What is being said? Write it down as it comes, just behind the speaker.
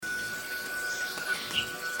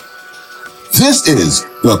This is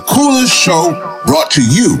The Coolest Show, brought to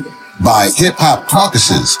you by Hip Hop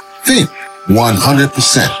Caucuses. Think 100%.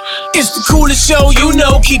 It's the coolest show, you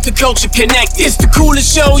know, keep the culture connected. It's the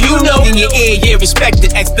coolest show, you know, in your ear, yeah,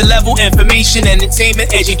 respected. Expert level information,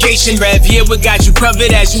 entertainment, education. Rev here, we got you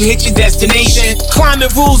covered as you hit your destination.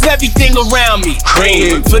 Climate rules everything around me.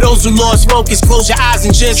 Cream. For those who lost focus, close your eyes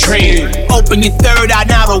and just dream. Open your third eye,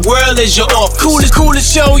 now the world is your off. Coolest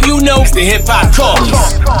show, you know, it's the Hip Hop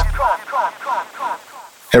Caucus.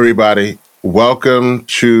 Everybody, welcome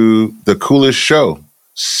to The Coolest Show,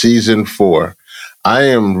 Season 4. I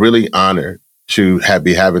am really honored to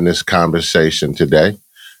be having this conversation today,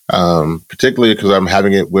 particularly because I'm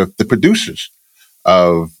having it with the producers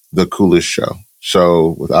of The Coolest Show.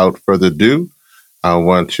 So without further ado, I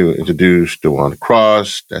want to introduce DeJuan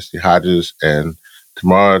Cross, Destiny Hodges, and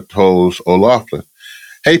Tamara Toles O'Loughlin.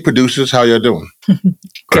 Hey, producers, how y'all doing?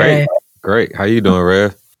 Great. How you doing,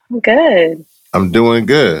 Rev? Good. I'm doing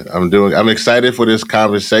good. I'm excited for this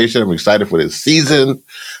conversation. I'm excited for this season.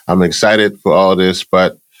 I'm excited for all this.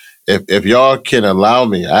 But if y'all can allow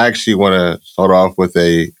me, I actually want to start off with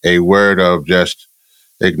a word of just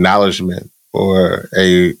acknowledgement or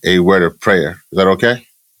a word of prayer. Is that okay?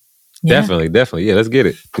 Yeah. Definitely. Yeah, let's get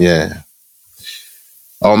it. Yeah.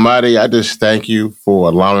 Almighty, I just thank you for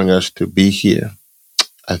allowing us to be here.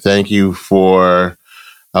 I thank you for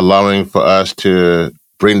allowing for us to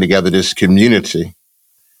bring together this community.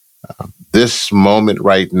 This moment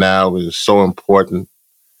right now is so important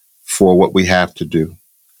for what we have to do.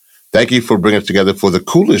 Thank you for bringing us together for The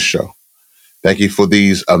Coolest Show. Thank you for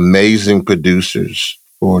these amazing producers,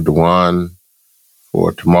 for DeJuan,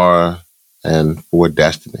 for Tamara, and for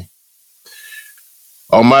Destiny.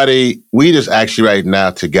 Almighty, we just ask you right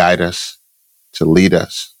now to guide us, to lead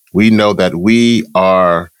us. We know that we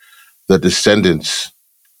are the descendants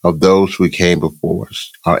of those who came before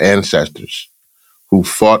us, our ancestors, who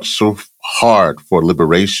fought so hard for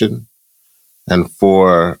liberation and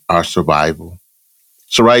for our survival.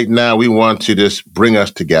 So right now, we want to just bring us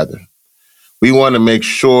together. We want to make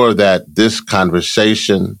sure that this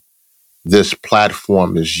conversation, this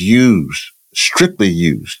platform is strictly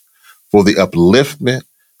used for the upliftment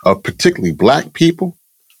of particularly Black people,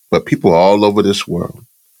 but people all over this world.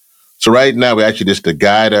 So right now, we actually just to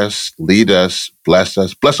guide us, lead us, bless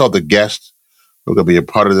all the guests who are going to be a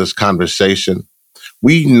part of this conversation.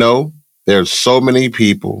 We know there's so many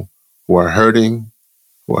people who are hurting,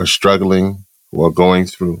 who are struggling, who are going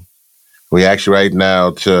through. We ask you right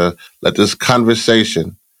now to let this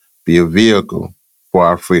conversation be a vehicle for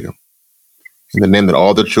our freedom. In the name that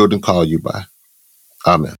all the children call you by.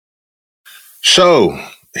 Amen. So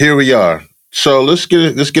here we are. So let's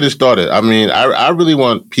get it started. I mean, I really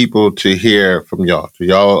want people to hear from y'all.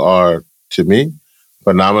 Y'all are, to me,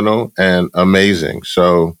 phenomenal and amazing.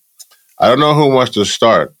 So I don't know who wants to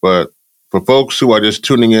start, but for folks who are just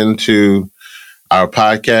tuning into our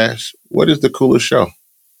podcast, what is The Coolest Show?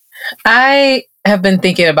 I have been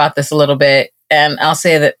thinking about this a little bit, and I'll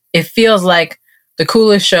say that it feels like The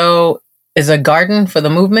Coolest Show is a garden for the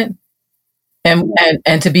movement.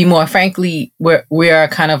 And to be more frankly, we are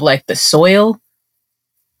kind of like the soil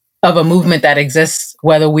of a movement that exists,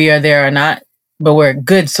 whether we are there or not, but we're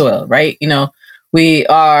good soil, right? You know, we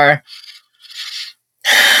are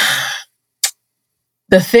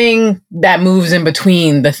the thing that moves in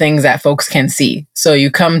between the things that folks can see. So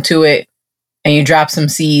you come to it and you drop some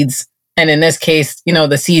seeds. And in this case, you know,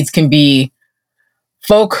 the seeds can be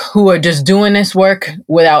folk who are just doing this work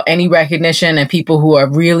without any recognition and people who are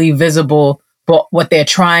really visible. But what they're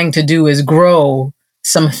trying to do is grow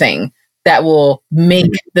something that will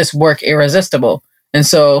make this work irresistible. And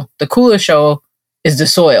so The Coolest Show is the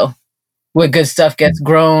soil where good stuff gets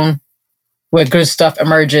grown, where good stuff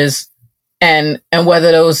emerges. And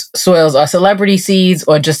whether those soils are celebrity seeds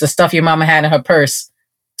or just the stuff your mama had in her purse,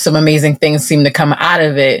 some amazing things seem to come out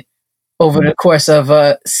of it over the course of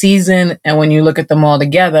a season. And when you look at them all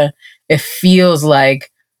together, it feels like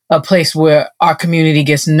a place where our community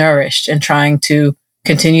gets nourished and trying to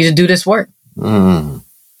continue to do this work. Mm.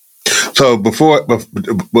 So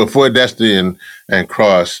before Destiny and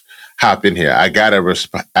Cross hop in here, I gotta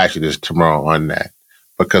actually just tomorrow on that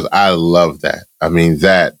because I love that. I mean,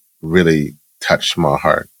 that really touched my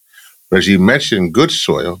heart. But as you mentioned good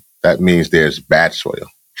soil, that means there's bad soil.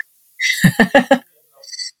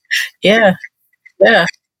 Yeah.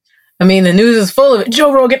 I mean, the news is full of it.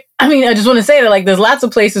 Joe Rogan. I mean, I just want to say that, like, there's lots of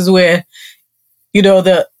places where, you know,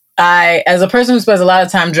 as a person who spends a lot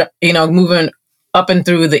of time, you know, moving up and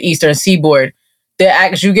through the Eastern Seaboard,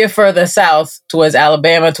 as you get further south towards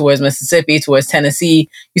Alabama, towards Mississippi, towards Tennessee,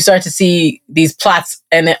 you start to see these plots.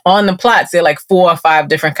 And then on the plots, there are like 4 or 5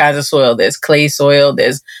 different kinds of soil. There's clay soil.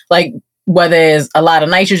 There's like whether there's a lot of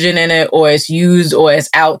nitrogen in it or it's used or it's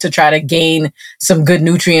out to try to gain some good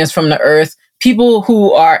nutrients from the earth. People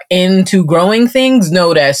who are into growing things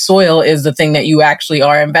know that soil is the thing that you actually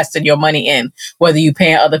are investing your money in, whether you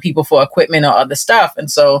pay other people for equipment or other stuff.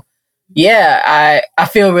 And so, yeah, I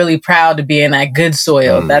feel really proud to be in that good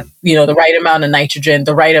soil, that, you know, the right amount of nitrogen,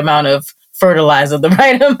 the right amount of fertilizer, the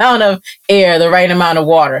right amount of air, the right amount of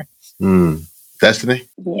water. Destiny?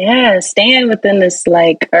 Yeah, staying within this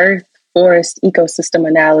like earth forest ecosystem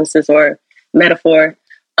analysis or metaphor.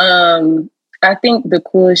 I think the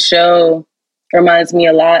coolest show reminds me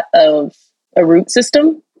a lot of a root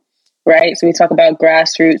system, right? So we talk about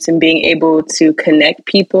grassroots and being able to connect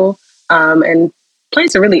people. And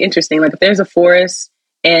plants are really interesting. Like if there's a forest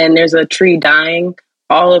and there's a tree dying,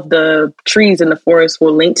 all of the trees in the forest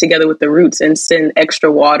will link together with the roots and send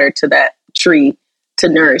extra water to that tree to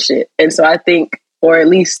nourish it. And so I think, or at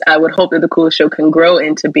least I would hope that the coolest show can grow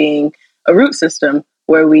into being a root system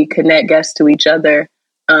where we connect guests to each other,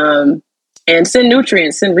 and send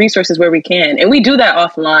nutrients, send resources where we can. And we do that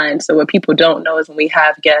offline. So what people don't know is when we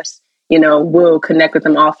have guests, you know, we'll connect with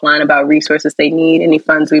them offline about resources they need, any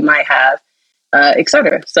funds we might have, et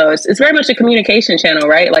cetera. So it's very much a communication channel,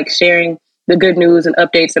 right? Like sharing the good news and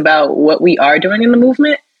updates about what we are doing in the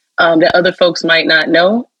movement that other folks might not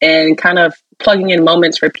know, and kind of plugging in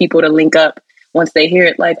moments for people to link up once they hear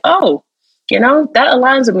it, like, oh, you know, that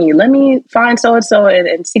aligns with me. Let me find so-and-so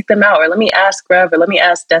and seek them out, or let me ask Rev, or let me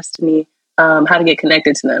ask Destiny how to get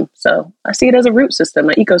connected to them. So I see it as a root system,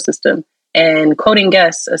 an ecosystem, and quoting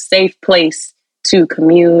guests, a safe place to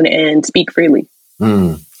commune and speak freely.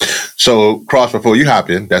 So, Cross, before you hop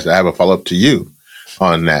in, I have a follow-up to you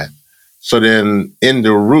on that. So then in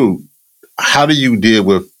the root, how do you deal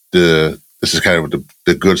with this is kind of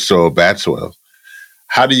the good soil, bad soil.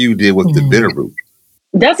 How do you deal with the bitter root?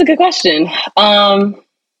 That's a good question.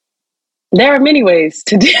 There are many ways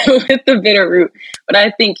to deal with the bitter root, but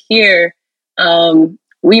I think here,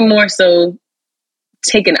 we more so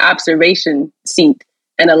take an observation seat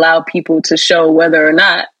and allow people to show whether or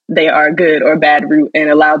not they are good or bad root, and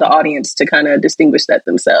allow the audience to kind of distinguish that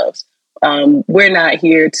themselves. We're not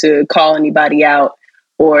here to call anybody out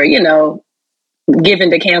or, you know, give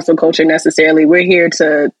into cancel culture necessarily. We're here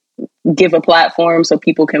to give a platform so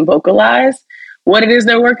people can vocalize what it is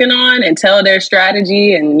they're working on and tell their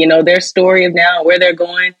strategy and, you know, their story of now where they're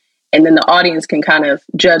going. And then the audience can kind of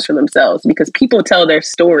judge for themselves, because people tell their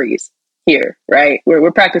stories here, right?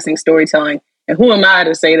 We're practicing storytelling. And who am I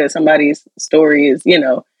to say that somebody's story is, you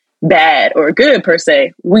know, bad or good per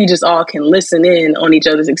se? We just all can listen in on each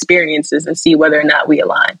other's experiences and see whether or not we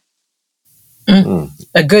align.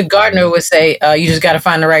 A good gardener would say, you just got to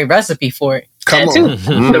find the right recipe for it. Come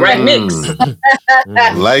on. The right mix.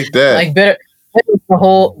 Like that. Like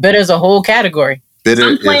bitter's a whole category.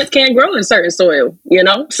 Some plants can't grow in certain soil, you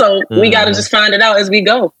know? So we got to just find it out as we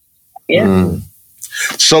go. Yeah.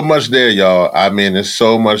 So much there, y'all. I mean, there's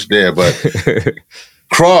so much there. But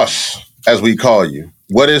Cross, as we call you,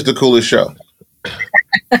 what is the coolest show?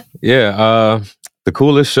 The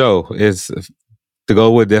coolest show is, to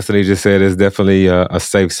go with Destiny just said, is definitely a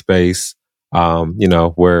safe space, you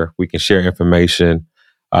know, where we can share information.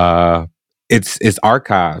 It's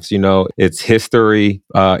archives, you know, it's history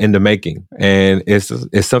in the making. And it's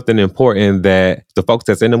something important that the folks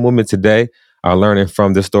that's in the movement today are learning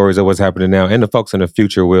from the stories of what's happening now, and the folks in the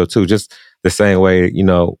future will too. Just the same way, you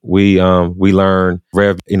know, we learn.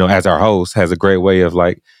 Rev, you know, as our host, has a great way of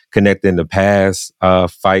like connecting the past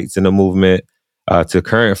fights in the movement to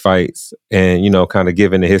current fights, and, you know, kind of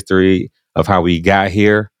giving the history of how we got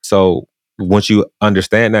here. So once you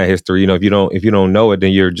understand that history, you know, if you don't know it,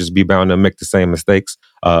 then you're just be bound to make the same mistakes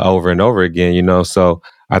over and over again, you know. So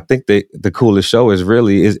I think the coolest show is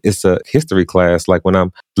really it's a history class. Like when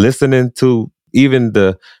I'm listening to even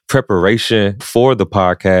the preparation for the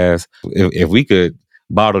podcast, if we could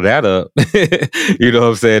bottle that up, you know what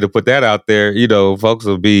I'm saying, to put that out there, you know, folks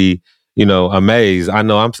will be, you know, amazed. I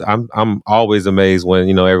know I'm always amazed when,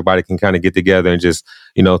 you know, everybody can kind of get together and just,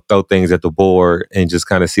 you know, throw things at the board and just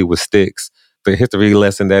kind of see what sticks. The history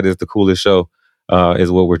lesson that is the coolest show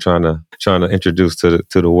is what we're trying to introduce to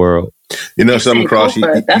the world. You know, something, Cross.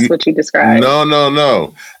 That's what you described.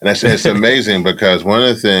 No. And I say it's amazing because one of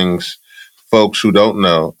the things, folks who don't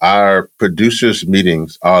know, our producers'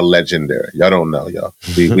 meetings are legendary. Y'all don't know, y'all.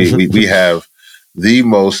 We have the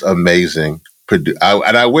most amazing. And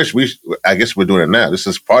I wish I guess we're doing it now. This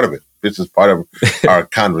is part of it. This is part of our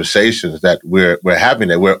conversations that we're having,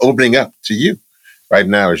 that we're opening up to you. right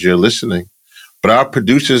now as you're listening. But our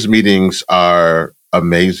producers meetings are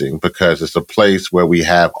amazing because it's a place where we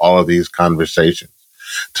have all of these conversations.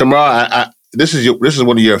 Tamara, this is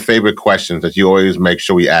one of your favorite questions that you always make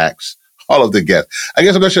sure we ask all of the guests. I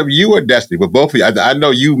guess I'm not sure if you or Destiny, but both of you, I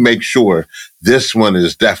know you make sure this one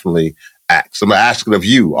is definitely asked. So I'm asking of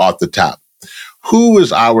you off the top. Who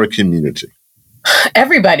is our community?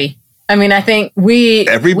 Everybody. I mean, I think we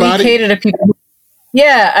cater to people.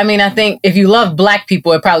 Yeah. I mean, I think if you love Black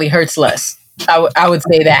people, it probably hurts less. I would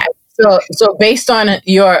say that. So based on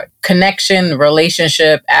your connection,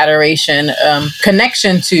 relationship, adoration,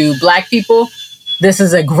 connection to Black people, this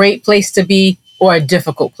is a great place to be or a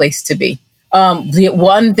difficult place to be. The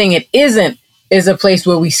one thing it isn't is a place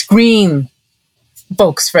where we screen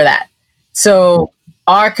folks for that. So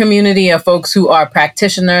our community of folks who are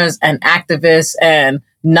practitioners and activists and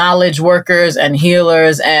knowledge workers and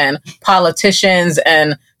healers and politicians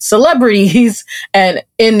and celebrities and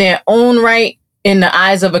in their own right, in the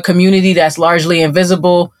eyes of a community that's largely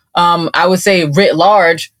invisible, I would say writ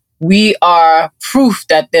large, we are proof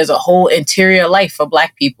that there's a whole interior life for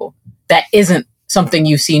Black people that isn't something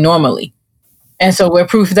you see normally. And so we're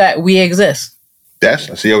proof that we exist. Des,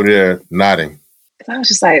 I see you over there nodding. I was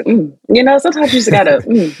just like, sometimes you just gotta,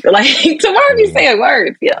 like, tomorrow you say a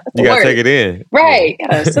word. Yeah, you gotta take it in. Right,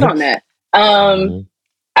 gotta sit on that.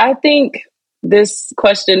 I think this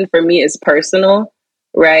question for me is personal,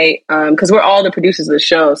 right? Because we're all the producers of the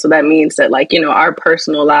show. So that means that, like, our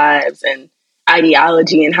personal lives and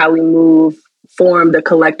ideology and how we move form the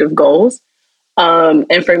collective goals.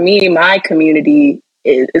 And for me, my community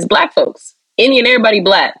is Black folks, any and everybody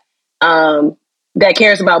Black, that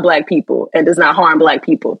cares about Black people and does not harm Black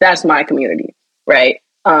people. That's my community, right?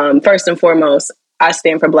 First and foremost, I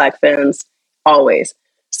stand for Black femmes always.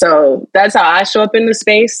 So that's how I show up in the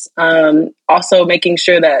space. Also making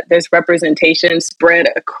sure that there's representation spread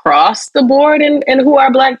across the board in who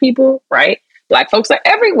are Black people, right? Black folks are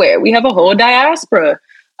everywhere. We have a whole diaspora.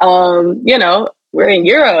 We're in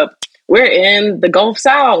Europe. We're in the Gulf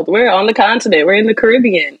South. We're on the continent. We're in the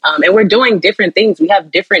Caribbean. And we're doing different things. We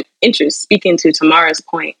have different interests, speaking to Tamara's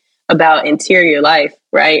point about interior life,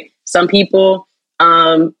 right? Some people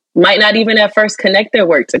might not even at first connect their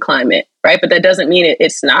work to climate, right? But that doesn't mean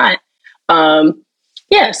it's not.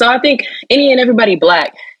 So I think any and everybody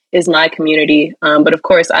Black is my community. But of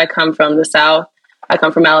course, I come from the South. I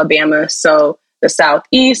come from Alabama. So the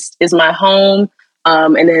Southeast is my home.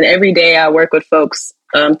 And then every day I work with folks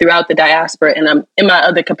throughout the diaspora, and I'm in my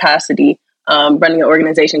other capacity running an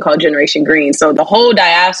organization called Generation Green. So the whole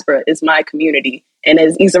diaspora is my community. And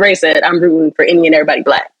as Issa Rae said, I'm rooting for any and everybody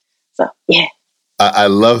Black. So, yeah. I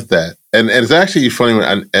love that. And it's actually funny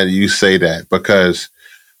when you say that, because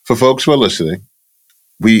for folks who are listening,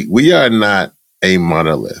 we are not a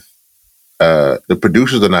monolith. The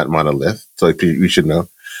producers are not monolith, so you should know.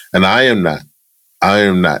 And I am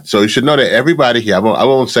not. So you should know that everybody here, I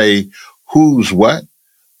won't say who's what,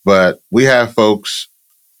 but we have folks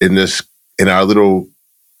in our little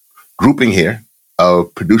grouping here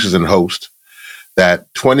of producers and hosts,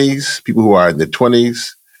 that 20s, people who are in their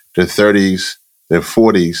 20s, their 30s, their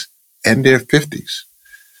 40s, and their 50s.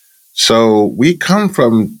 So we come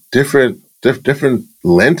from different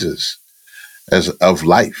lenses of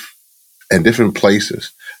life and different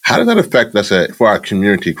places. How does that affect us for our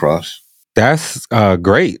community, Cross? That's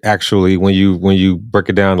great, actually. When you break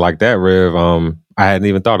it down like that, Rev, I hadn't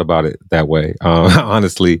even thought about it that way,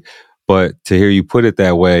 honestly. But to hear you put it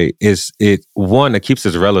that way, it keeps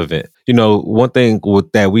us relevant. One thing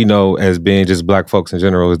that we know as being just Black folks in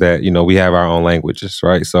general is that, we have our own languages,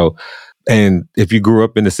 right? So, and if you grew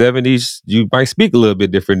up in the 70s, you might speak a little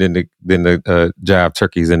bit different than the jive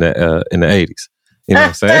turkeys in the 80s. You know what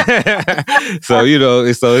I'm saying? So,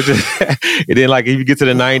 so it's just, and then like if you get to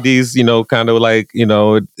the 90s, kind of like, you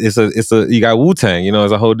got Wu-Tang,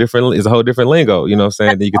 it's a whole different lingo, you know what I'm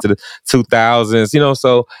saying? Then you get to the 2000s,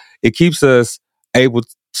 so it keeps us able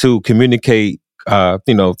to communicate,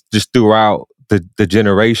 just throughout the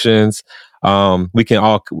generations. We can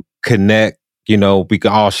all connect, we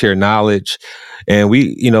can all share knowledge, and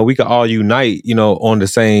we can all unite, on the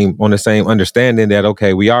same understanding that,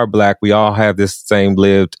 okay, we are Black, we all have this same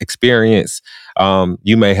lived experience.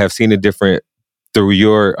 You may have seen it different through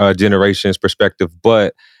your generation's perspective,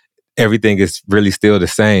 but everything is really still the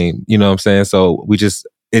same. You know what I'm saying? So we just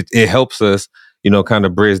it helps us, kind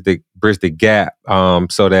of bridge the gap,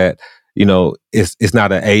 so that it's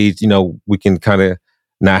not an age. We can kind of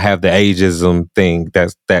not have the ageism thing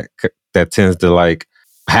that tends to like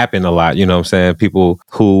happen a lot. You know what I'm saying? People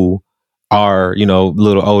who are, you know, a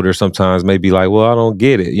little older sometimes may be like, well, I don't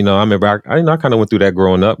get it. You know, I remember I kind of went through that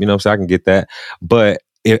growing up, you know, so I can get that. But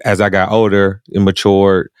as I got older and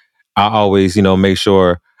matured, I always, you know, make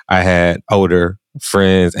sure I had older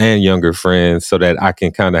friends and younger friends so that I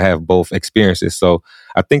can kind of have both experiences. So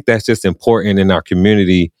I think that's just important in our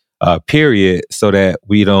community, period, so that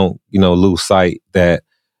we don't, you know, lose sight that,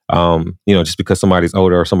 you know, just because somebody's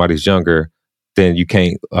older or somebody's younger, then you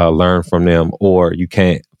can't learn from them or you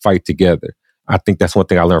can't fight together. I think that's one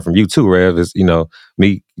thing I learned from you too, Rev, is, you know,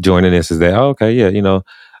 me joining this is that, oh, okay, yeah, you know,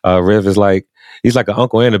 Rev is like, he's like an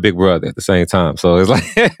uncle and a big brother at the same time. So it's like,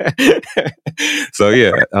 so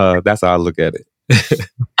yeah, that's how I look at it.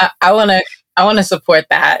 I want to support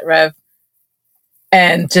that, Rev,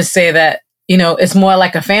 and just say that, you know, it's more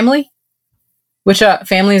like a family, which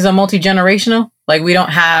families are multi-generational. Like we don't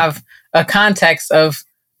have a context of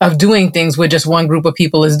doing things where just one group of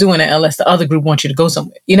people is doing it unless the other group wants you to go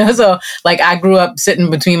somewhere, you know? So like I grew up sitting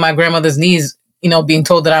between my grandmother's knees, you know, being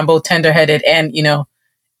told that I'm both tender-headed and, you know,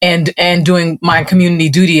 and doing my community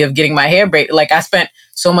duty of getting my hair braided. Like I spent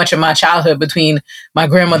so much of my childhood between my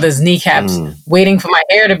grandmother's kneecaps, waiting for my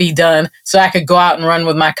hair to be done so I could go out and run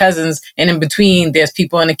with my cousins. And in between, there's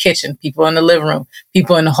people in the kitchen, people in the living room,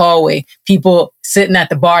 people in the hallway, people sitting at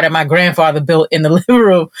the bar that my grandfather built in the living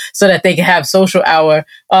room so that they could have social hour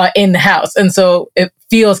in the house. And so it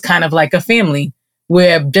feels kind of like a family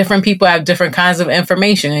where different people have different kinds of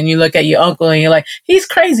information. And you look at your uncle and you're like, he's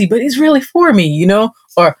crazy, but he's really for me, you know?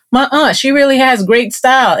 Or my aunt, she really has great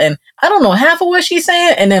style. And I don't know half of what she's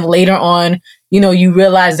saying. And then later on, you know, you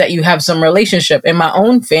realize that you have some relationship. In my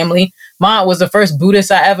own family, my aunt was the first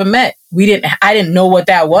Buddhist I ever met. I didn't know what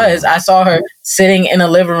that was. I saw her sitting in a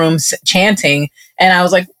living room chanting. And I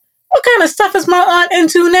was like, what kind of stuff is my aunt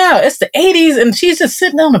into now? It's the 80s and she's just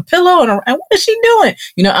sitting on a pillow and what is she doing?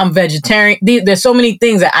 You know, I'm vegetarian. There's so many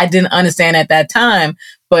things that I didn't understand at that time,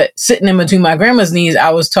 but sitting in between my grandma's knees,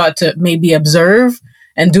 I was taught to maybe observe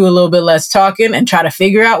and do a little bit less talking and try to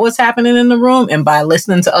figure out what's happening in the room. And by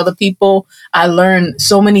listening to other people, I learned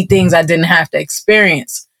so many things I didn't have to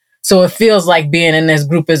experience. So it feels like being in this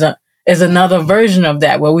group is another version of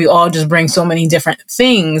that, where we all just bring so many different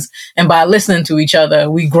things. And by listening to each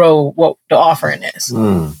other, we grow what the offering is.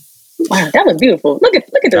 Wow, that was beautiful. Look at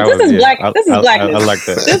this. This is blackness. I like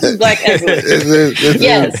that. This is black excellence.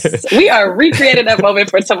 Yes, we are recreating that moment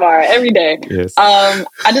for tomorrow every day. Yes. I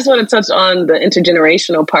just want to touch on the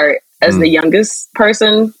intergenerational part as the youngest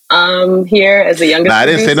person here, as the youngest. I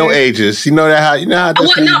didn't say no ages. You know that how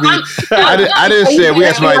I didn't say we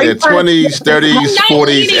had somebody in their 20s, 30s,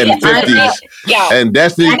 40s, and 50s. And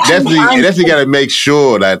Destiny got to make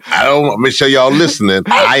sure that make sure y'all listening.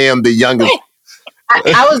 I am the youngest.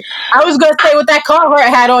 I was gonna say with that Carhartt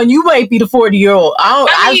hat on, you might be the 40-year-old.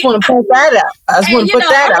 I just want to put that out. I'm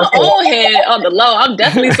an old head on the low. I'm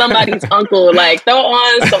definitely somebody's uncle. Like throw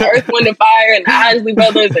on some Earth, Wind, and Fire and the Isley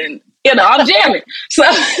Brothers, and you know I'm jamming. So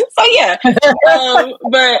yeah.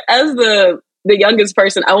 But as the youngest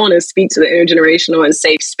person, I want to speak to the intergenerational and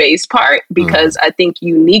safe space part because I think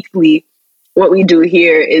uniquely what we do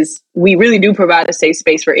here is we really do provide a safe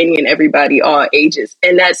space for any and everybody, all ages.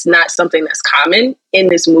 And that's not something that's common in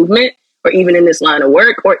this movement or even in this line of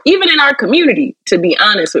work or even in our community, to be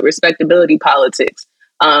honest, with respectability politics.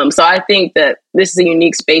 So I think that this is a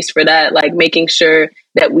unique space for that, like making sure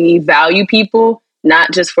that we value people,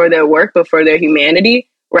 not just for their work, but for their humanity,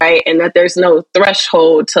 right? And that there's no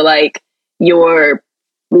threshold to like your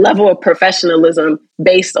level of professionalism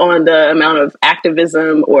based on the amount of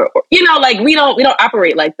activism or you know, like we don't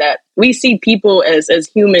operate like that. We see people as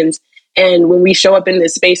humans. And when we show up in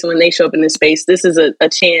this space and when they show up in this space, this is a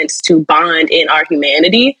chance to bond in our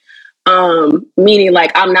humanity. Meaning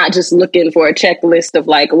like, I'm not just looking for a checklist of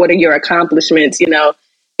like, what are your accomplishments? You know,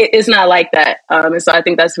 it's not like that. And so I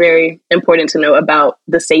think that's very important to know about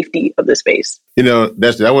the safety of the space. You know,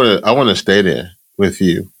 I want to stay there with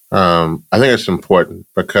you. I think it's important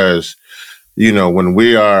because, you know, when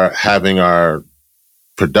we are having our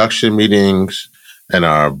production meetings and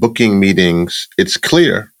our booking meetings, it's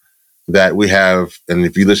clear that we have, and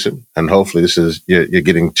if you listen, and hopefully you're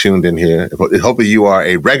getting tuned in here, hopefully you are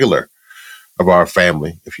a regular of our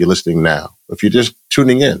family, if you're listening now. If you're just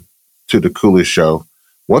tuning in to the Coolest Show,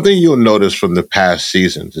 one thing you'll notice from the past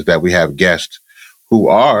seasons is that we have guests who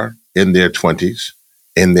are in their 20s,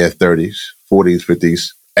 in their 30s, 40s,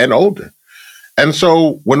 50s, and older. And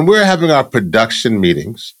so when we're having our production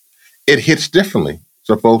meetings, it hits differently.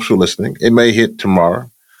 So folks who are listening, it may hit Tamara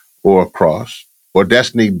or Cross or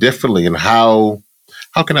Destiny differently in how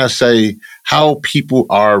can I say, how people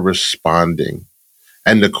are responding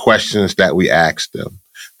and the questions that we ask them,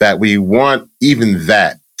 that we want even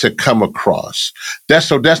that to come across. That's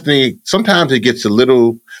so Destiny, sometimes it gets a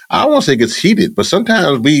little, I don't want to say it gets heated, but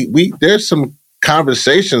sometimes we there's some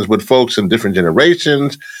conversations with folks in different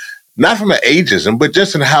generations, not from an ageism, but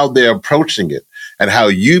just in how they're approaching it and how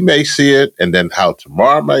you may see it, and then how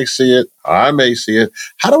Tamar may see it, how I may see it.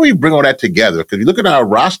 How do we bring all that together? Because you look at our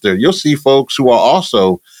roster, you'll see folks who are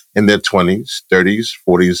also in their 20s, 30s,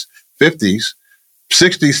 40s, 50s,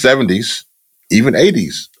 60s, 70s, even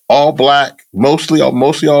 80s, all Black, mostly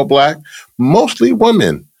all Black, mostly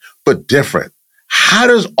women, but different. How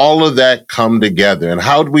does all of that come together, and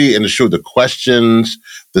how do we ensure the questions,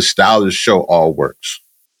 the style of the show all works?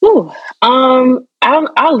 Ooh,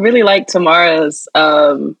 I really like Tamara's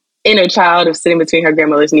inner child of sitting between her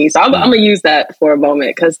grandmother's knees. So I'm gonna use that for a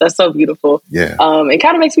moment because that's so beautiful. Yeah. It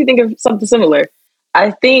kind of makes me think of something similar.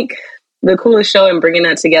 I think the coolest show in bringing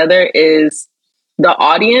that together is the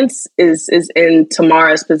audience is in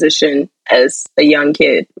Tamara's position as a young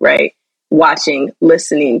kid, right? Watching,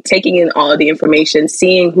 listening, taking in all of the information,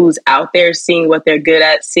 seeing who's out there, seeing what they're good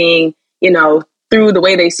at, seeing, through the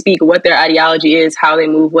way they speak, what their ideology is, how they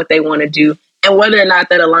move, what they want to do, and whether or not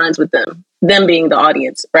that aligns with them being the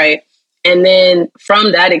audience, right? And then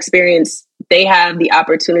from that experience, they have the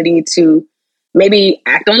opportunity to maybe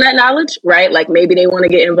act on that knowledge, right? Like maybe they want to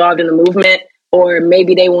get involved in the movement, or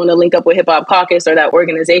maybe they want to link up with Hip Hop Caucus or that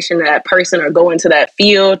organization or that person, or go into that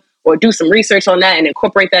field or do some research on that and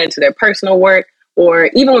incorporate that into their personal work. Or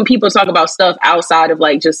even when people talk about stuff outside of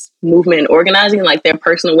like just movement and organizing, like their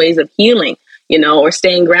personal ways of healing, or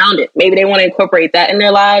staying grounded. Maybe they want to incorporate that in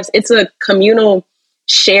their lives. It's a communal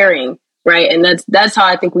sharing, right? And that's how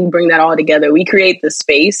I think we bring that all together. We create the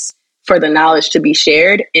space for the knowledge to be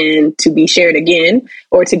shared and to be shared again,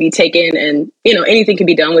 or to be taken, and, anything can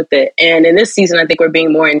be done with it. And in this season, I think we're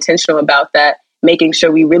being more intentional about that, making sure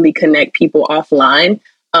we really connect people offline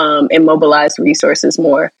and mobilize resources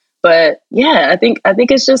more. But yeah, I think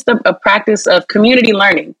it's just a practice of community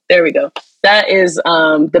learning. There we go. That is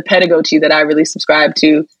the pedagogy that I really subscribe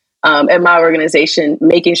to at my organization,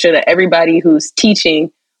 making sure that everybody who's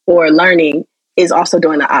teaching or learning is also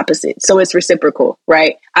doing the opposite. So it's reciprocal,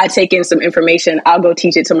 right? I take in some information, I'll go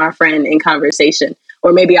teach it to my friend in conversation,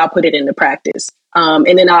 or maybe I'll put it into practice.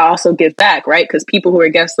 And then I'll also give back, right? Because people who are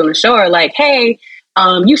guests on the show are like, hey,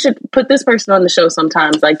 you should put this person on the show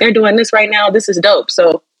sometimes. Like they're doing this right now. This is dope.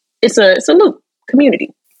 So it's a loop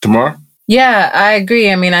community. Tamar? Yeah, I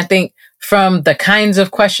agree. I mean, I think from the kinds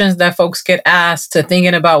of questions that folks get asked to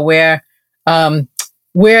thinking about where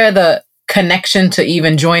the connection to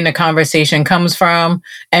even join the conversation comes from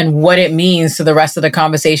and what it means to the rest of the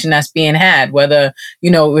conversation that's being had, whether,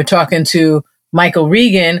 we're talking to Michael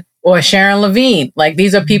Regan or Sharon Levine. Like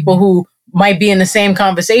these are people who might be in the same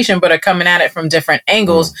conversation, but are coming at it from different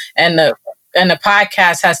angles. And the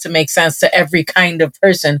podcast has to make sense to every kind of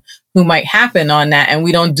person who might happen on that. And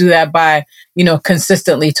we don't do that by,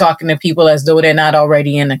 consistently talking to people as though they're not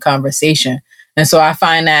already in the conversation. And so I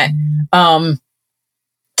find that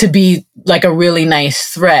to be like a really nice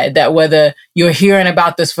thread, that whether you're hearing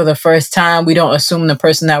about this for the first time, we don't assume the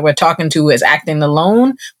person that we're talking to is acting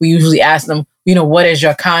alone. We usually ask them, what is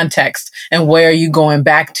your context and where are you going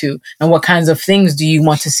back to? And what kinds of things do you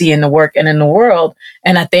want to see in the work and in the world?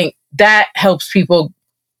 And I think that helps people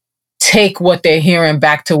take what they're hearing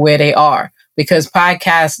back to where they are, because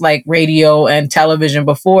podcasts like radio and television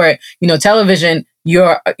before it, television,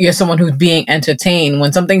 you're someone who's being entertained.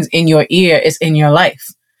 When something's in your ear, it's in your life.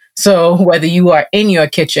 So whether you are in your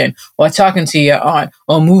kitchen or talking to your aunt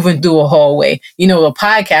or moving through a hallway, the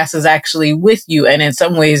podcast is actually with you. And in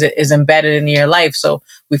some ways it is embedded in your life. So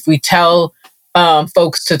if we tell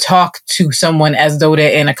folks to talk to someone as though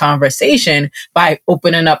they're in a conversation by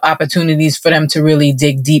opening up opportunities for them to really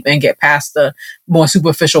dig deep and get past the more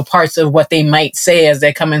superficial parts of what they might say as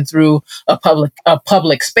they're coming through a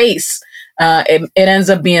public space, it ends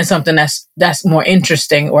up being something that's more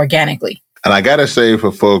interesting organically. And I gotta say,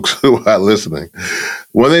 for folks who are listening,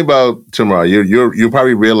 one thing about Tamar, you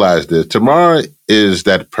probably realize this. Tamar is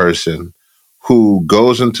that person who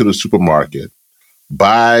goes into the supermarket,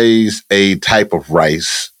 buys a type of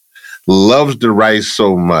rice, loves the rice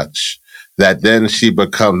so much that then she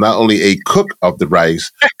becomes not only a cook of the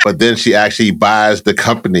rice, but then she actually buys the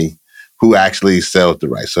company who actually sells the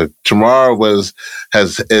rice. So Tamar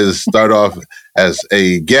started off as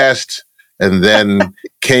a guest and then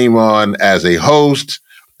came on as a host,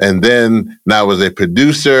 and then now as a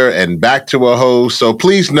producer and back to a host. So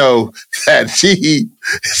please know that she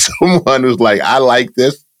is someone who's like, I like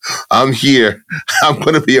this. I'm here. I'm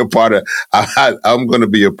going to be a part of. I'm going to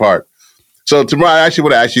be a part. So tomorrow, I actually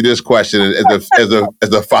want to ask you this question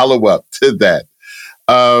as a follow up to that.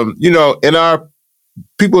 In our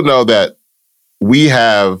people know that we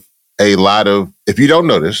have a lot of, if you don't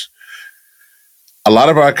notice, a lot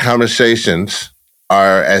of our conversations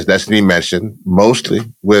are, as Destiny mentioned, mostly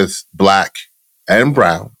with Black and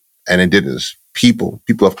Brown and Indigenous people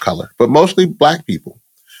of color, but mostly Black people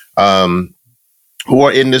who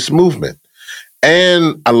are in this movement.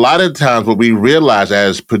 And a lot of times what we realize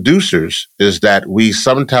as producers is that we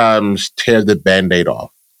sometimes tear the Band-Aid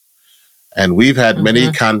off. And we've had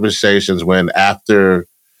many conversations when after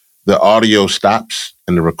the audio stops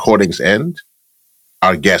and the recordings end,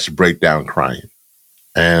 our guests break down crying.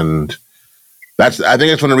 And I think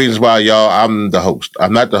that's one of the reasons why, y'all, I'm the host.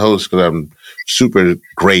 I'm not the host because I'm super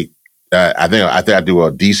great. I think I do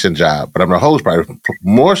a decent job, but I'm the host probably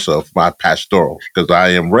more so for my pastoral because I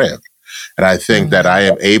am Rev. And I think that I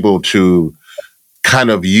am able to kind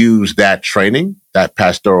of use that training, that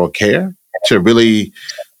pastoral care, to really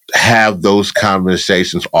have those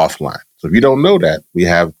conversations offline. So if you don't know that,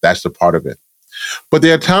 that's the part of it. But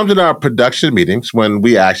there are times in our production meetings when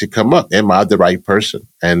we actually come up, am I the right person?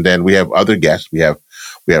 And then we have other guests. We have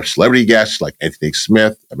celebrity guests like Anthony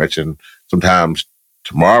Smith. I mentioned sometimes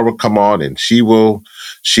Tamara will come on and she will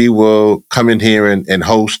come in here and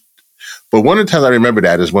host. But one of the times I remember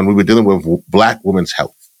that is when we were dealing with Black women's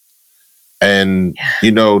health. And,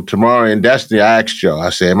 Tamara and Destiny, I asked y'all, I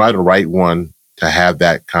said, am I the right one to have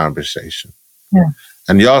that conversation? Yeah.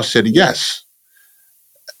 And y'all said yes.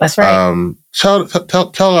 That's right.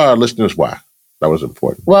 Tell our listeners why that was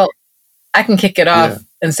important. Well, I can kick it off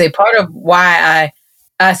and say part of why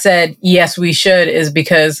I said, yes, we should is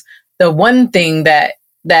because the one thing that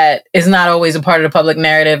is not always a part of the public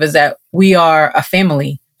narrative is that we are a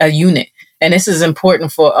family, a unit. And this is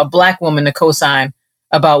important for a Black woman to co-sign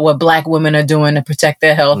about what Black women are doing to protect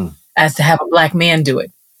their health as to have a Black man do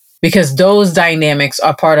it. Because those dynamics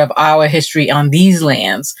are part of our history on these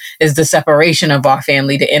lands, is the separation of our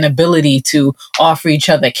family, the inability to offer each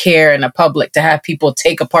other care in the public, to have people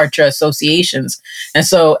take apart your associations. And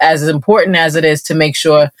so as important as it is to make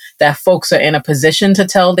sure that folks are in a position to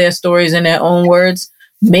tell their stories in their own words,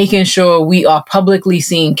 making sure we are publicly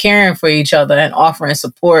seen caring for each other and offering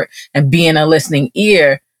support and being a listening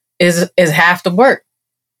ear is half the work.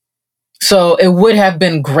 So it would have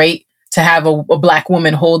been great to have a Black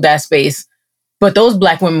woman hold that space, but those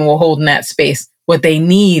Black women were holding that space. What they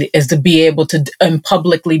need is to be able to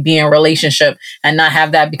publicly be in a relationship and not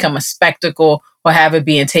have that become a spectacle or have it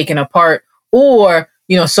being taken apart. Or,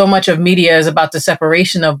 so much of media is about the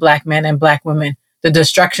separation of Black men and Black women, the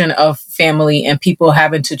destruction of family and people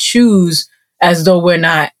having to choose as though we're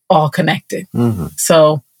not all connected. Mm-hmm.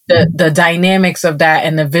 So the dynamics of that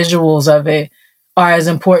and the visuals of it are as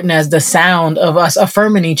important as the sound of us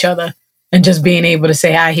affirming each other and just being able to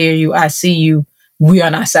say, I hear you, I see you, we are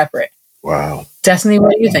not separate. Wow. Destiny,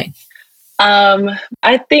 what do you think?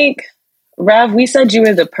 I think, Rav, we said you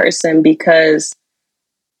were the person because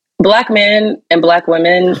Black men and Black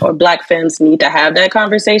women or Black femmes need to have that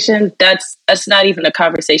conversation. That's not even a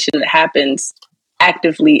conversation that happens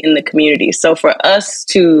actively in the community. So for us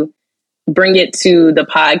to bring it to the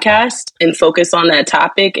podcast and focus on that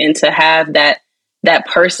topic and to have that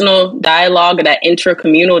personal dialogue or that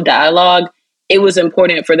intra-communal dialogue, it was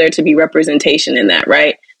important for there to be representation in that,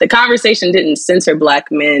 right? The conversation didn't censor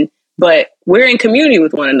Black men, but we're in community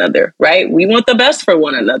with one another, right? We want the best for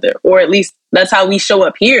one another, or at least that's how we show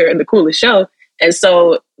up here at The Coolest Show. And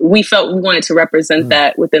so we felt we wanted to represent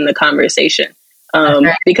that within the conversation.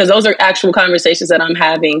 Because those are actual conversations that I'm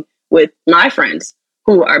having with my friends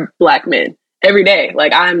who are Black men. Every day,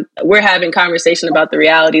 we're having conversation about the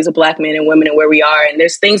realities of Black men and women and where we are. And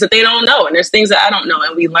there's things that they don't know. And there's things that I don't know.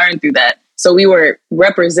 And we learn through that. So we were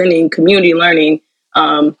representing community learning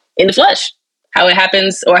in the flesh, how it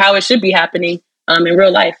happens or how it should be happening in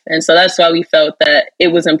real life. And so that's why we felt that it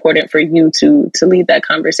was important for you to lead that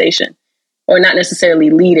conversation, or not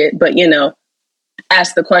necessarily lead it, but,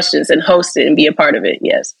 ask the questions and host it and be a part of it.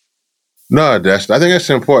 Yes. No, I think that's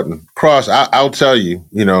important. Cross, I'll tell you,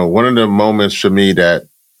 one of the moments for me that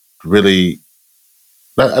really,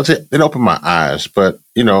 it opened my eyes. But,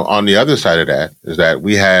 on the other side of that is that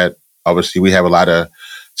we have a lot of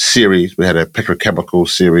series. We had a petrochemical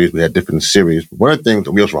series. We had different series. One of the things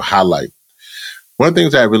that we also highlight, one of the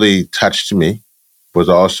things that really touched me was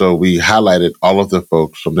also we highlighted all of the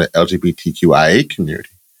folks from the LGBTQIA community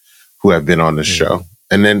who have been on the show.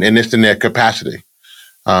 And then, and it's in their capacity.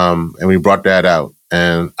 And we brought that out.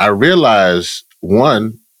 And I realized,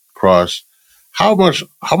 Cross, how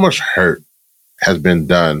much hurt has been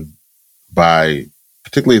done by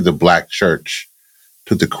particularly the Black church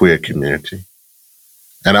to the queer community.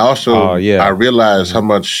 And I also, I realized how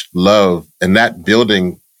much love, and that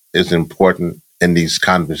building is important. in these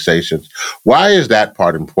conversations. Why is that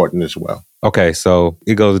part important as well? Okay, so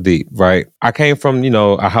it goes deep, right? I came from,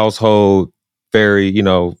 a household very,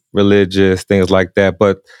 religious, things like that.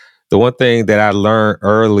 But the one thing that I learned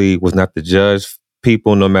early was not to judge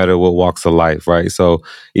people no matter what walks of life, right? So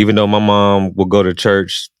even though my mom would go to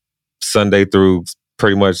church Sunday through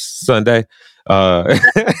pretty much Sunday,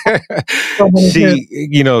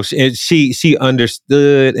 she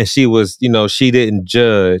understood, and she was, she didn't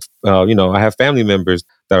judge. I have family members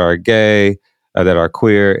that are gay, that are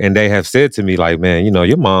queer, and they have said to me, like, man,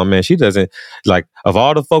 your mom, man, she doesn't, like, of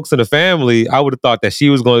all the folks in the family, I would have thought that she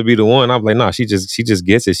was going to be the one. I'm like, nah, she just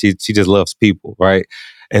gets it. She just loves people, right?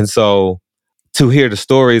 And so to hear the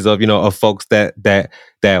stories of, of folks that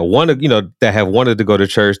wanted, that have wanted to go to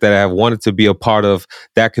church, that have wanted to be a part of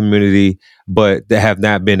that community, but that have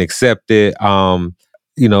not been accepted,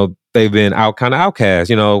 they've been kind of outcast,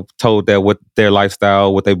 told that what their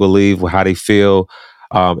lifestyle, what they believe, how they feel,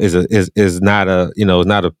 is not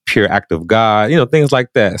a pure act of God, things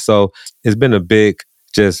like that. So it's been a big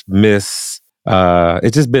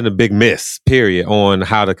it's just been a big miss, period, on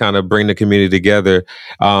how to kind of bring the community together.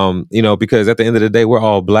 Because at the end of the day, we're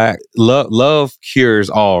all Black. Love cures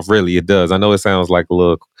all, really. It does. I know it sounds like a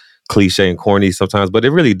little cliche and corny sometimes, but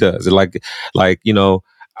it really does.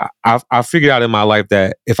 I figured out in my life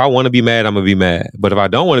that if I want to be mad, I'm gonna be mad. But if I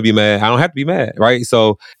don't want to be mad, I don't have to be mad, right?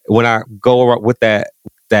 So when I go with that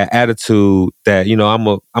attitude that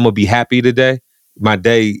I'm gonna be happy today, my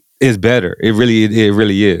day is better. It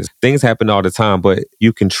really is. Things happen all the time, but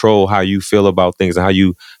you control how you feel about things and how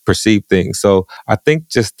you perceive things. So I think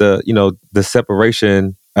just the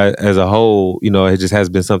separation as a whole, it just has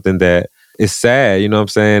been something that is sad. You know what I'm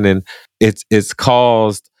saying? And it's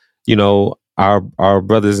caused our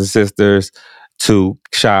brothers and sisters to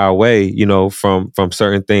shy away, from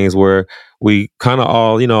certain things where we kind of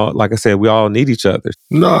all, like I said, we all need each other.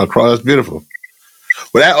 No, that's beautiful.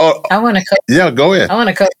 Well, I want to yeah, go ahead. I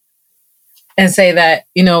want to and say that,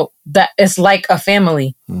 that it's like a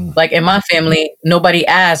family. Like in my family, nobody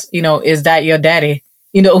asks, is that your daddy?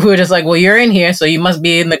 We're just like, well, you're in here, so you must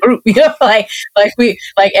be in the group. Like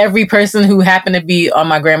every person who happened to be on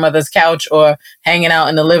my grandmother's couch or hanging out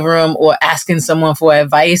in the living room or asking someone for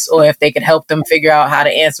advice or if they could help them figure out how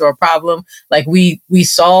to answer a problem. Like we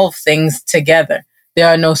solve things together. There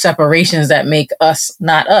are no separations that make us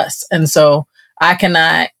not us. And so I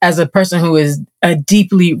cannot, as a person who is a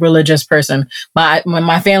deeply religious person,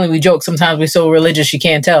 my family, we joke sometimes we're so religious you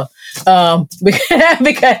can't tell, because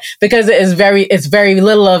it's very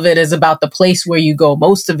little of it is about the place where you go.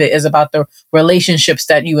 Most of it is about the relationships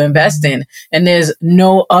that you invest in, and there's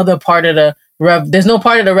no other part of the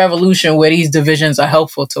revolution where these divisions are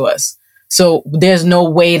helpful to us. So there's no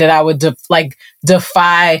way that I would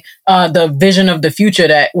defy the vision of the future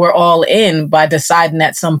that we're all in by deciding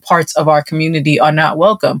that some parts of our community are not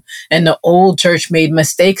welcome. And the old church made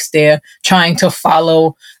mistakes there, trying to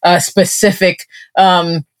follow specific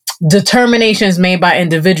determinations made by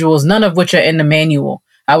individuals, none of which are in the manual.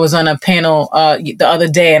 I was on a panel the other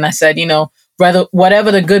day, and I said,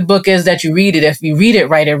 whatever the good book is that you read it, if you read it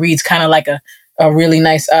right, it reads kind of like a really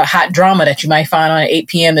nice hot drama that you might find on 8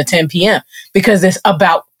 p.m. to 10 p.m. because it's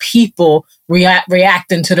about people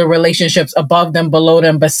reacting to the relationships above them, below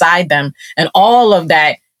them, beside them. And all of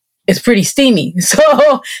that is pretty steamy.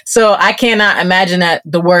 So I cannot imagine that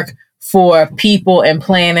the work for people and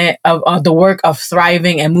planet, of the work of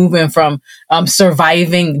thriving and moving from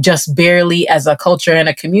surviving just barely as a culture and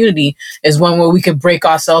a community is one where we could break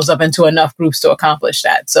ourselves up into enough groups to accomplish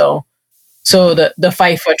that. So the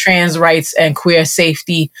fight for trans rights and queer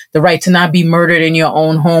safety, the right to not be murdered in your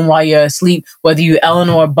own home while you're asleep, whether you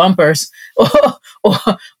Eleanor Bumpurs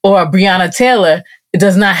or Breonna Taylor, it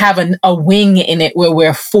does not have a wing in it where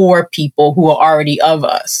we're for people who are already of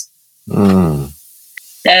us.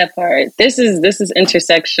 That part. This is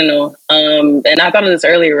intersectional. And I thought of this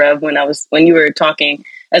earlier, Rev, when you were talking.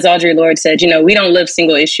 As Audre Lorde said, we don't live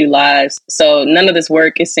single issue lives. So none of this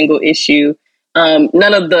work is single issue.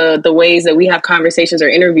 None of the ways that we have conversations or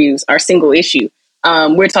interviews are single issue.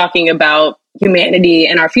 We're talking about humanity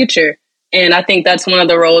and our future. And I think that's one of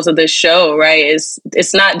the roles of this show, right?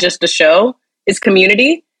 It's not just a show, it's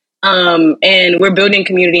community. And we're building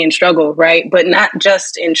community in struggle, right? But not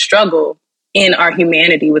just in struggle, in our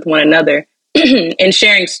humanity with one another and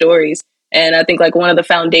sharing stories. And I think one of the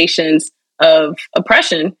foundations of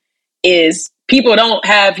oppression is people don't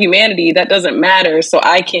have humanity. That doesn't matter. So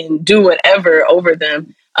I can do whatever over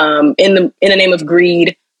them in the name of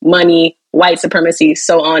greed, money, white supremacy,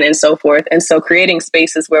 so on and so forth. And so creating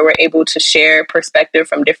spaces where we're able to share perspective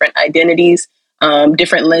from different identities,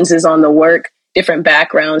 different lenses on the work, different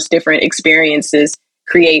backgrounds, different experiences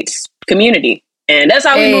creates community. And that's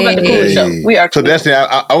how we move at the Coolest Show. We are so Destiny,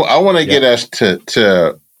 I want to get us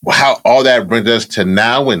to how all that brings us to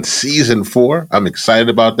now in season 4. I'm excited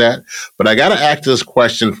about that. But I got to ask this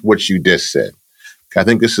question for what you just said. I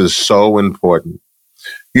think this is so important.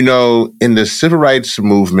 You know, in the civil rights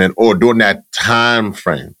movement or during that time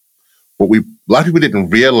frame, what a lot of people didn't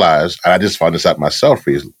realize, and I just found this out myself,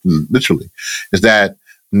 literally, is that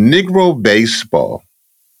Negro baseball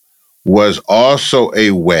was also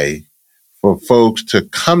a way for folks to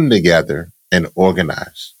come together and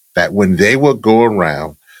organize. That when they would go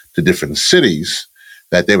around to different cities,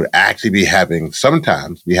 that they would actually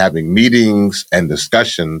sometimes be having meetings and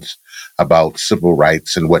discussions about civil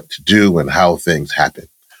rights and what to do and how things happen.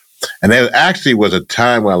 And there actually was a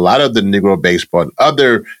time when a lot of the Negro baseball and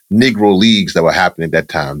other Negro leagues that were happening at that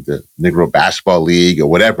time, the Negro Basketball League or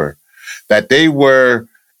whatever, that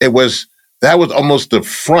that was almost the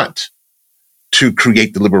front to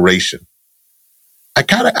create the liberation. I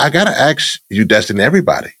gotta ask you, Destiny,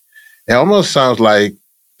 everybody. It almost sounds like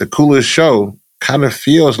the Coolest Show kind of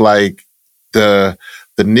feels like the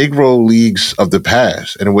Negro leagues of the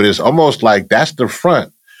past. And it is almost like that's the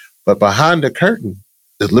front, but behind the curtain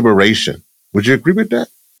is liberation. Would you agree with that?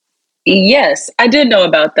 Yes, I did know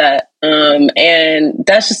about that. And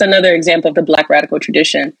that's just another example of the Black radical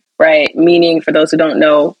tradition, right? Meaning, for those who don't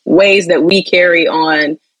know, ways that we carry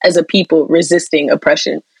on as a people resisting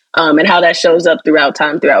oppression. And how that shows up throughout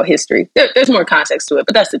time, throughout history. There's more context to it,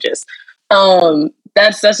 but that's the gist.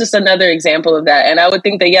 That's just another example of that. And I would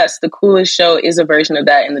think that, yes, the Coolest Show is a version of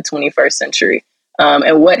that in the 21st century.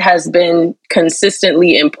 And what has been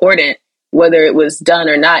consistently important, whether it was done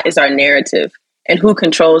or not, is our narrative and who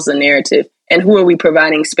controls the narrative and who are we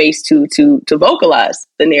providing space to vocalize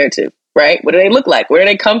the narrative, right? What do they look like? Where do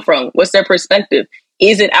they come from? What's their perspective?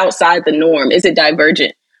 Is it outside the norm? Is it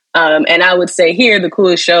divergent? And I would say here, the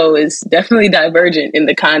Coolest Show is definitely divergent in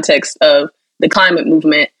the context of the climate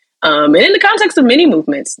movement, and in the context of many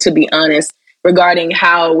movements, to be honest, regarding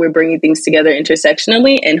how we're bringing things together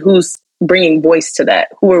intersectionally and who's bringing voice to that.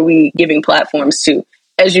 Who are we giving platforms to?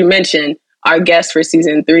 As you mentioned, our guest for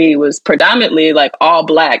season 3 was predominantly like all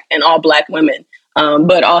Black and all Black women,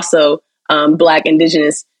 but also Black,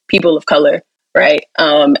 Indigenous people of color, right?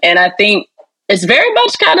 And I think it's very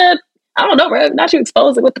much kind of, I don't know, bro, not you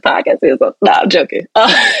exposing what the podcast is. No, I'm joking.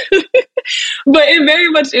 But it very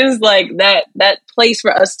much is like that place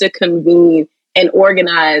for us to convene and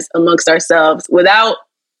organize amongst ourselves without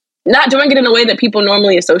not doing it in a way that people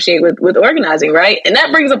normally associate with organizing, right? And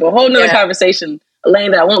that brings up a whole nother conversation, a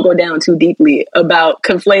lane that I won't go down too deeply, about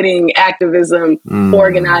conflating activism,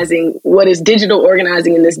 organizing, what is digital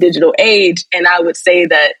organizing in this digital age. And I would say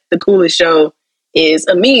that the Coolest Show is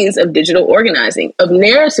a means of digital organizing, of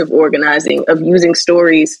narrative organizing, of using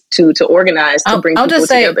stories to organize, to bring people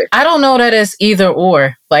together. I don't know that it's either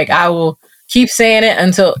or. Like, I will keep saying it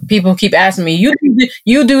until people keep asking me,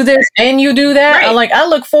 you do this and you do that. Right. I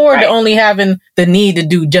look forward to only having the need to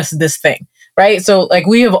do just this thing. Right. So like,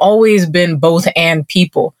 we have always been both and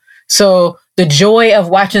people. So the joy of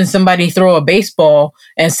watching somebody throw a baseball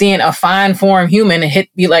and seeing a fine form human hit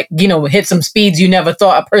some speeds you never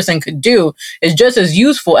thought a person could do is just as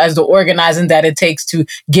useful as the organizing that it takes to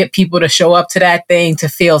get people to show up to that thing, to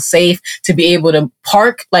feel safe, to be able to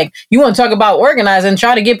park. Like, you want to talk about organizing,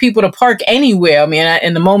 try to get people to park anywhere. I mean,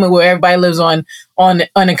 in the moment where everybody lives on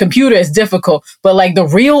a computer, it's difficult. But like, the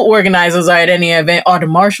real organizers are at any event are the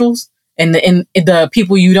marshals. And the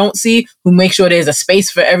people you don't see, who make sure there's a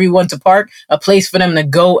space for everyone to park, a place for them to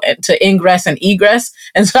go to ingress and egress.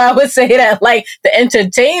 And so I would say that, like, the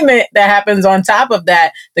entertainment that happens on top of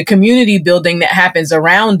that, the community building that happens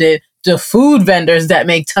around it, the food vendors that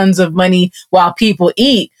make tons of money while people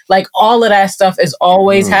eat, like, all of that stuff is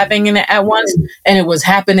always happening at once. And it was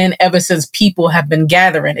happening ever since people have been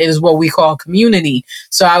gathering. It is what we call community.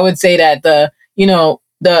 So I would say that the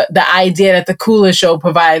idea that the Coolest Show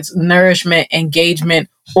provides nourishment, engagement,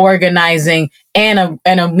 organizing, and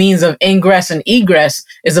a means of ingress and egress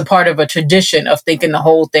is a part of a tradition of thinking the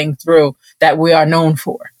whole thing through that we are known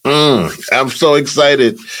for. I'm so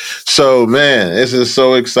excited. So, man, this is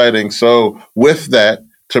so exciting. So with that,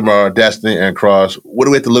 Tamara, Destiny, and Cross, what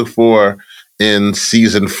do we have to look for in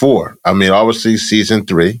season 4? I mean, obviously season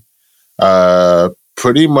 3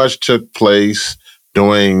 pretty much took place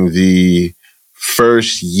during the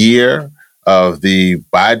first year of the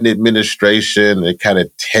Biden administration. It kind of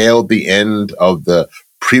tailed the end of the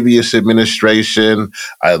previous administration.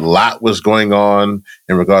 A lot was going on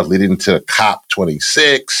in regards leading to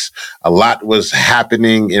COP26. A lot was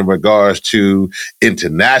happening in regards to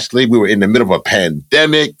internationally. We were in the middle of a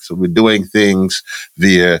pandemic, so we're doing things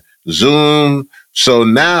via Zoom. So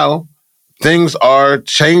now things are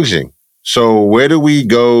changing. So where do we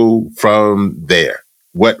go from there?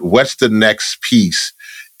 What's the next piece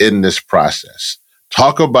in this process?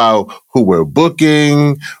 Talk about who we're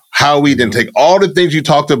booking, how we then take all the things you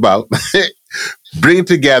talked about, bring it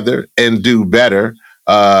together and do better.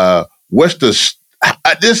 What's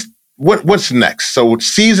next? So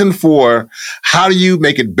season 4, how do you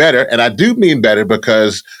make it better? And I do mean better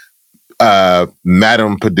because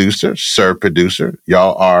Madam Producer, Sir Producer,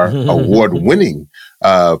 y'all are award-winning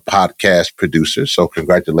podcast producers. So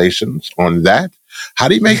congratulations on that. How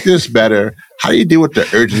do you make this better? How do you deal with the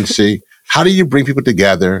urgency? How do you bring people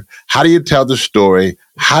together? How do you tell the story?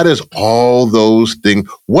 How does all those things,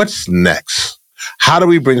 what's next? How do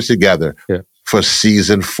we bring this together for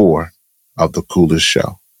season 4 of The Coolest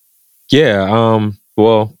Show? Yeah.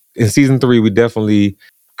 Well, in season 3, we definitely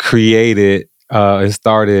created and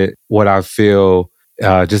started what I feel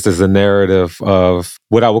just as a narrative of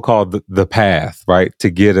what I would call the path, right? To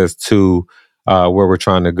get us to where we're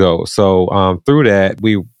trying to go. So through that,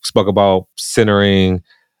 we spoke about centering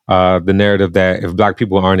the narrative that if Black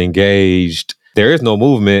people aren't engaged, there is no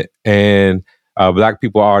movement, and Black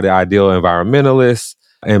people are the ideal environmentalists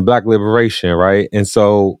and Black liberation, right? And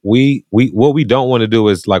so we what we don't want to do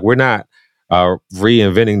is, like, we're not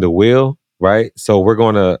reinventing the wheel, right? So we're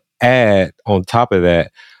going to add on top of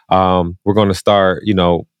that, we're going to start,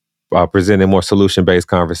 presenting more solution-based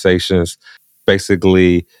conversations.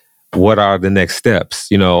 Basically, what are the next steps,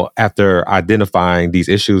 after identifying these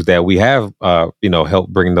issues that we have,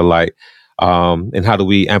 helped bring to light, and how do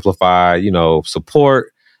we amplify,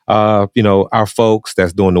 support, our folks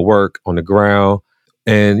that's doing the work on the ground,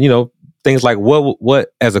 and, things like what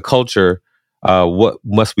as a culture, what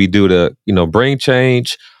must we do to, bring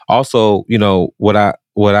change? Also,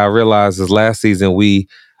 what I realized is last season we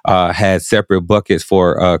had separate buckets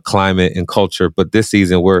for climate and culture, but this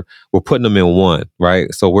season we're putting them in one,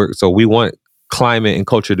 right? So we want climate and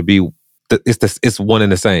culture to be it's one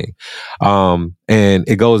and the same, and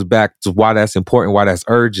it goes back to why that's important, why that's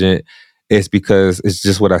urgent. It's because it's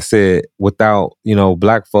just what I said. Without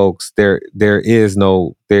Black folks, there is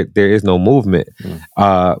no movement.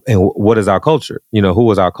 And what is our culture?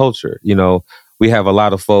 Who is our culture? We have a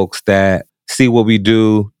lot of folks that see what we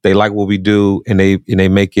do, they like what we do, and they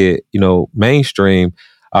make it, mainstream.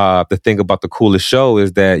 The thing about The Coolest Show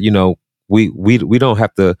is that, we don't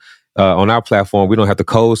have to, on our platform, we don't have to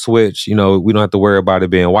code switch, we don't have to worry about it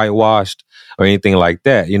being whitewashed or anything like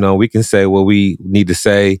that. We can say what we need to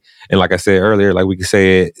say. And like I said earlier, like, we can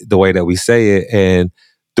say it the way that we say it. And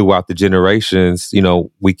throughout the generations,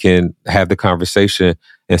 we can have the conversation,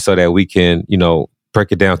 and so that we can, break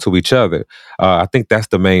it down to each other. I think that's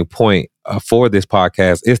the main point for this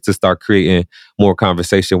podcast, is to start creating more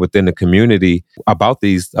conversation within the community about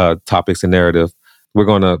these topics and narrative. We're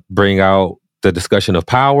going to bring out the discussion of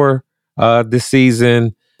power this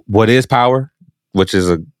season. What is power? Which is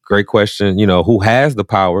a great question. Who has the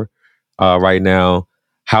power right now?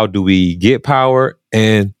 How do we get power?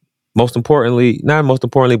 And most importantly, what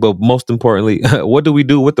do we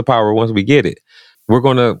do with the power once we get it? We're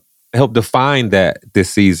going to help define that this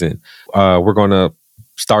season. We're going to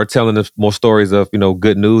start telling us more stories of,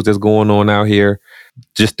 good news that's going on out here.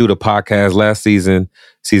 Just through the podcast last season,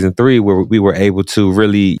 season 3, where we were able to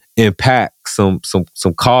really impact some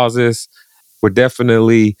causes. We're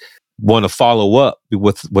definitely want to follow up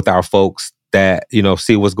with our folks that,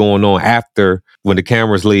 see what's going on after, when the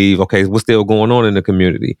cameras leave. Okay, what's still going on in the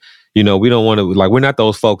community? We don't want to, we're not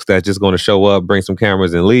those folks that's just going to show up, bring some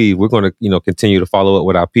cameras and leave. We're going to, continue to follow up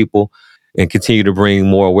with our people and continue to bring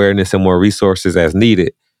more awareness and more resources as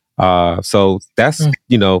needed. So that's,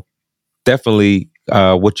 definitely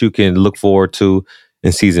what you can look forward to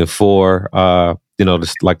in season 4.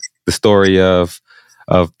 The story of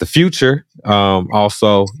the future,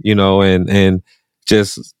 also, and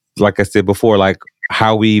just like I said before, like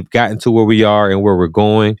how we've gotten to where we are and where we're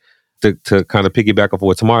going. To kind of piggyback off of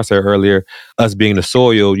what Tamar said earlier, us being the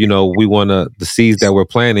soil, we want the seeds that we're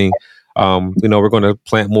planting. We're going to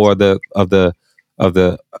plant more of the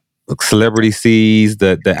celebrity seeds,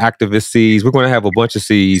 the activist seeds. We're going to have a bunch of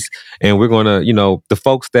seeds, and we're going to, the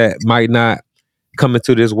folks that might not come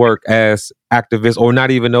into this work as activists or not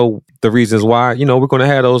even know the reasons why, we're going to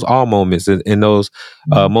have those all moments and those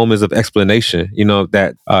moments of explanation,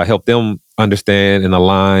 that help them understand and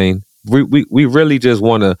align. We really just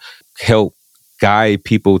want to help guide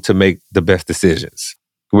people to make the best decisions.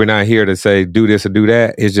 we're not here to say do this or do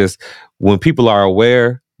that. It's just when people are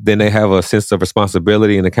aware, then they have a sense of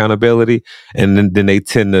responsibility and accountability, and then they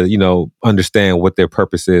tend to, understand what their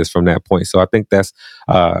purpose is from that point. So I think that's,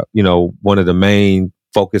 one of the main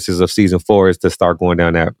focuses of season 4 is to start going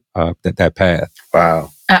down that path.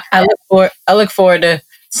 Wow. I look forward to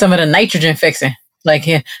some of the nitrogen fixing. Like,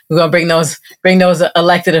 we're gonna bring those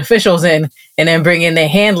elected officials in, and then bring in their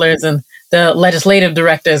handlers and the legislative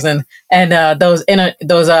directors and those when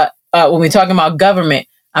we're talking about government.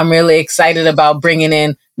 I'm really excited about bringing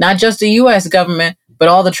in not just the U.S. government, but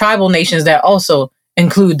all the tribal nations that also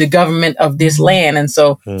include the government of this land. And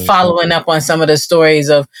so following up on some of the stories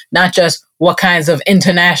of not just what kinds of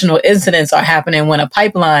international incidents are happening when a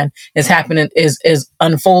pipeline is happening, is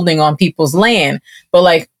unfolding on people's land, but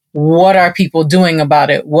like, what are people doing about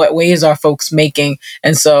it? What ways are folks making?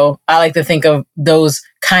 And so I like to think of those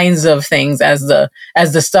kinds of things as the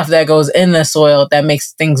stuff that goes in the soil that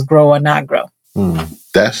makes things grow or not grow.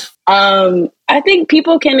 That's I think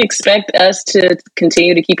people can expect us to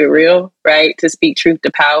continue to keep it real, right? To speak truth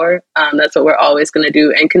to power. That's what we're always going to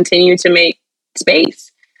do, and continue to make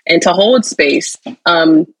space and to hold space,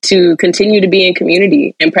 to continue to be in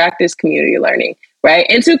community and practice community learning, right?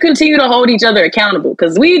 And to continue to hold each other accountable,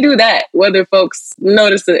 because we do that, whether folks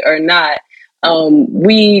notice it or not.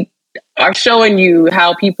 We are showing you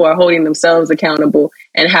how people are holding themselves accountable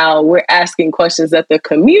and how we're asking questions that the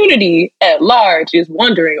community at large is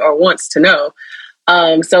wondering or wants to know.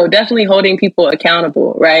 So definitely holding people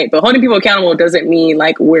accountable, right? But holding people accountable doesn't mean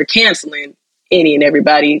like we're canceling any and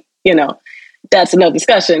everybody, that's another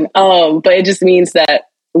discussion. But it just means that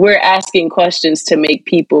we're asking questions to make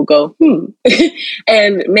people go,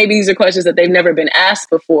 and maybe these are questions that they've never been asked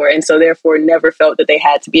before, and so therefore never felt that they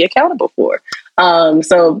had to be accountable for.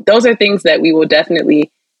 So those are things that we will definitely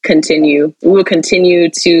continue. We will continue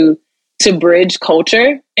to bridge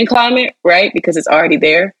culture and climate, right? Because it's already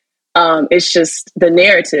there. It's just the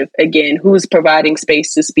narrative, again, who's providing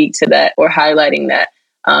space to speak to that or highlighting that.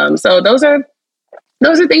 So those are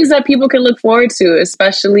things that people can look forward to,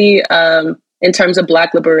 especially in terms of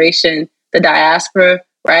Black liberation, the diaspora,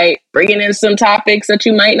 right? Bringing in some topics that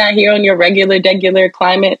you might not hear on your regular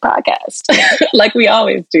climate podcast, like we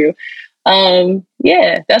always do.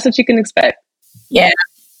 That's what you can expect. Yeah.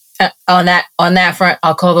 On that front,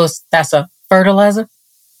 I'll call that's a fertilizer.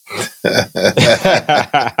 It's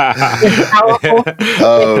powerful.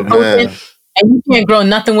 Oh, man. And you can't grow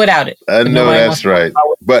nothing without it. I know that's right.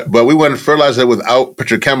 But we want to fertilize it without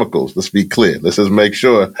petrochemicals. Let's be clear. Let's just make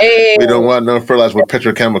sure we don't want no fertilizer with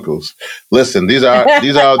petrochemicals. Listen, these are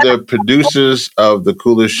the producers of The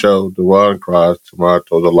Coolest Show, Dewan Cross, Tamara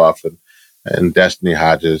Toza-Laughlin, and Destiny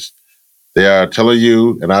Hodges. They are telling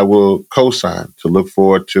you, and I will co-sign, to look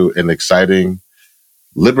forward to an exciting,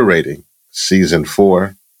 liberating season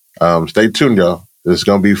 4. Stay tuned, y'all. It's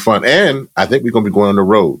going to be fun. And I think we're going to be going on the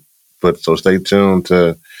road. So stay tuned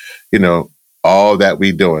to, all that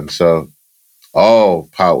we're doing. So all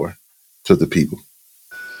power to the people.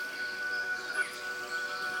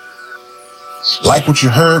 Like what you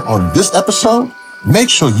heard on this episode? Make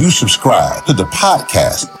sure you subscribe to the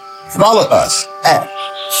podcast. Follow us at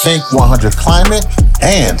Think 100 Climate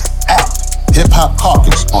and at Hip Hop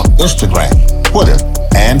Caucus on Instagram, Twitter,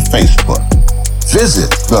 and Facebook.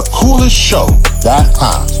 Visit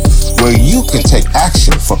thecoolestshow.com, where you can take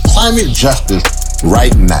action for climate justice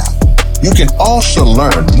right now. You can also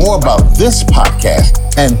learn more about this podcast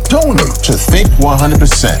and donate to Think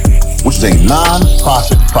 100%, which is a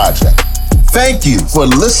non-profit project. Thank you for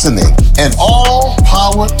listening, and all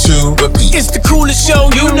power to the people. It's the coolest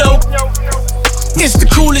show, you know. It's the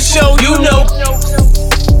coolest show, you know.